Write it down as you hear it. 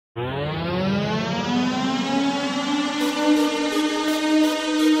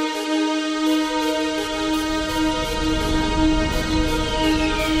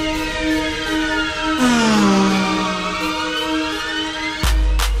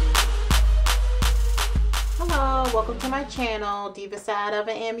welcome to my channel, Diva side of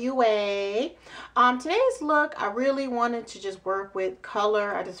an MUA. Today's look, I really wanted to just work with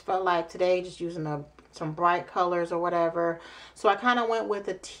color. I just felt like today just using some bright colors or whatever. So I kind of went with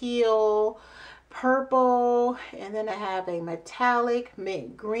a teal, purple, and then I have a metallic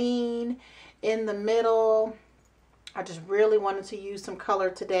mint green in the middle. I just really wanted to use some color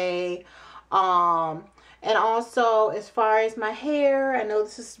today. And also, as far as my hair, I know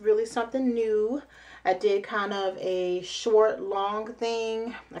this is really something new. I did kind of a short, long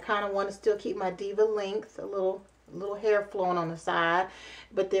thing. I kind of want to still keep my Diva length, a little hair flowing on the side,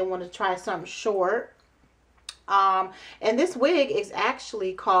 but then want to try something short. And this wig is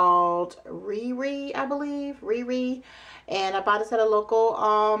actually called Riri, I believe, Riri. And I bought this at a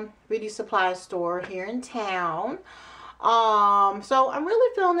local beauty supply store here in town. So I'm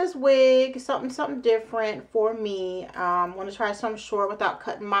really feeling this wig, something different for me. Want to try something short without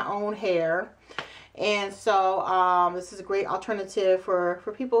cutting my own hair. And so this is a great alternative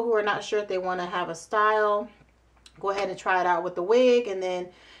for people who are not sure if they want to have a style. Go ahead and try it out with the wig, and then,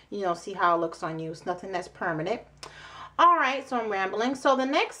 you know, see how it looks on you. It's nothing that's permanent. All right, so I'm rambling. So the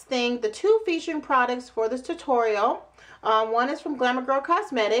next thing, the two featuring products for this tutorial. One is from Glama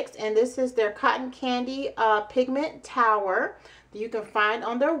Cosmetics, and this is their Cotton Candy Pigment Tower that you can find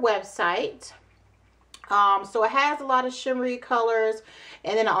on their website. So it has a lot of shimmery colors,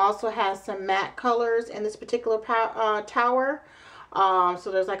 and then it also has some matte colors in this particular tower.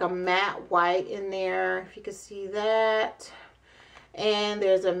 So there's like a matte white in there, if you can see that. And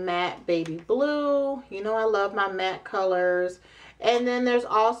there's a matte baby blue. You know I love my matte colors. And then there's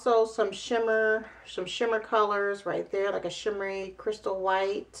also some shimmer colors right there, like a shimmery crystal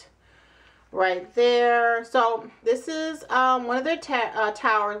white right there. So this is one of their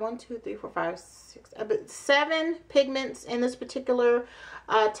towers. 1, 2, 3, 4, 5, 6, 7 pigments in this particular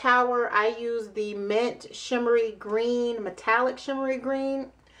tower. I use the mint shimmery green, metallic shimmery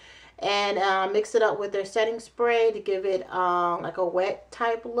green, and mix it up with their setting spray to give it like a wet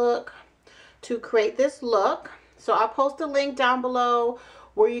type look to create this look. So I'll post a link down below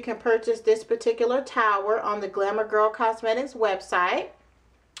where you can purchase this particular tower on the Glamour Girl Cosmetics website.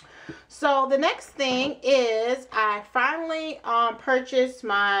 So the next thing is I finally purchased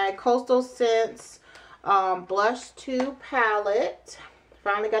my Coastal Scents Blush 2 palette.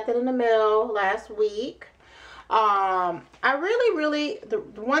 Finally got that in the mail last week. I really, the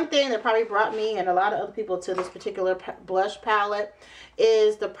one thing that probably brought me and a lot of other people to this particular blush palette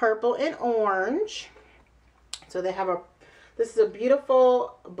is the purple and orange. So they have this is a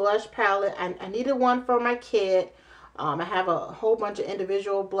beautiful blush palette. I needed one for my kid. I have a whole bunch of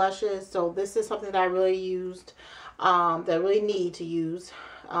individual blushes, so this is something that I really used, that I really need to use,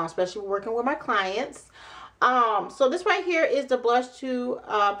 especially working with my clients. So this right here is the Blush 2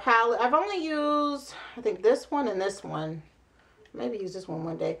 palette. I've only used, I think, this one and this one. Maybe use this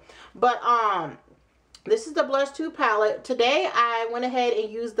one day. But this is the Blush 2 palette. Today I went ahead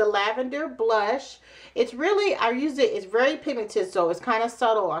and used the lavender blush. It's really, I used it, it's very pigmented, so it's kind of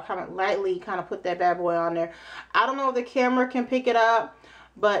subtle. I kind of lightly put that bad boy on there. I don't know if the camera can pick it up,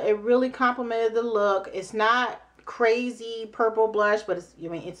 but it really complemented the look. It's not crazy purple blush, but it's, I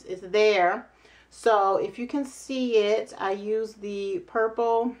mean, it's there. So if you can see it, I use the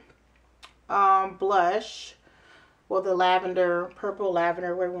purple blush. Well, the lavender, purple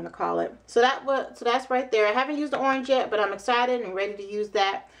lavender, whatever you want to call it. So that's right there. I haven't used the orange yet, but I'm excited and ready to use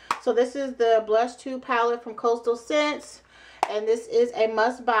that. So this is the Blush 2 palette from Coastal Scents, and this is a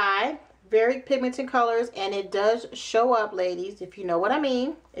must buy. Very pigmented colors, and it does show up, ladies, if you know what I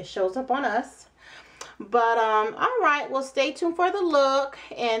mean. It shows up on us. But all right, well, stay tuned for the look,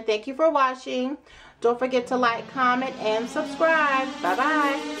 and thank you for watching. Don't forget to like, comment, and subscribe. Bye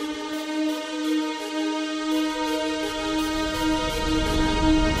bye.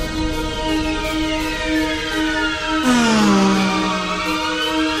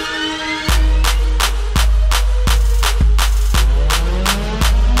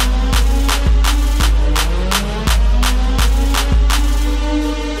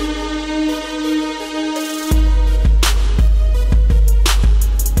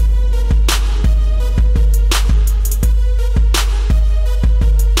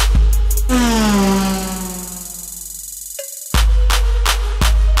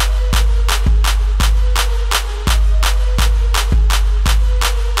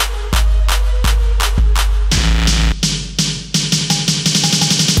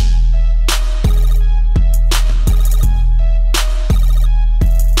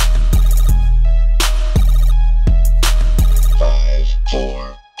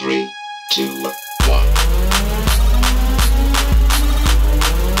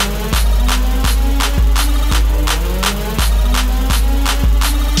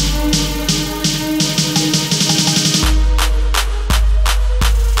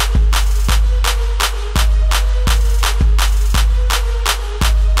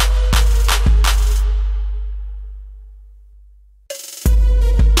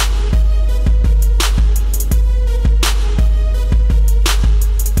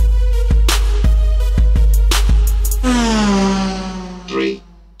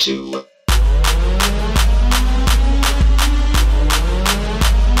 2.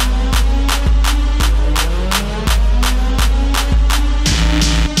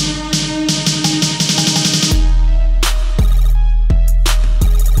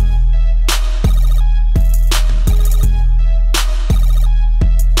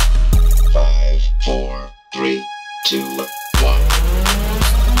 Five, four, three, two, one.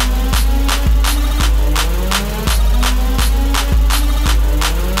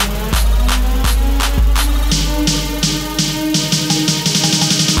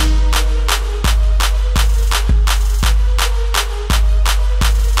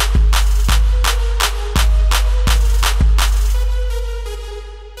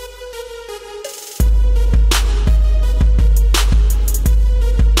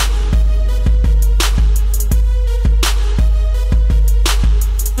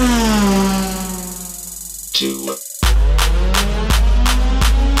 Two.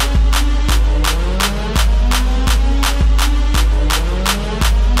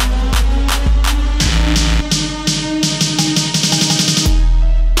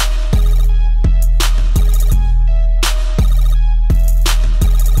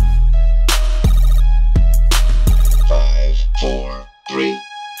 Five, four, three,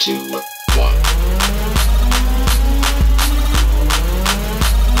 two.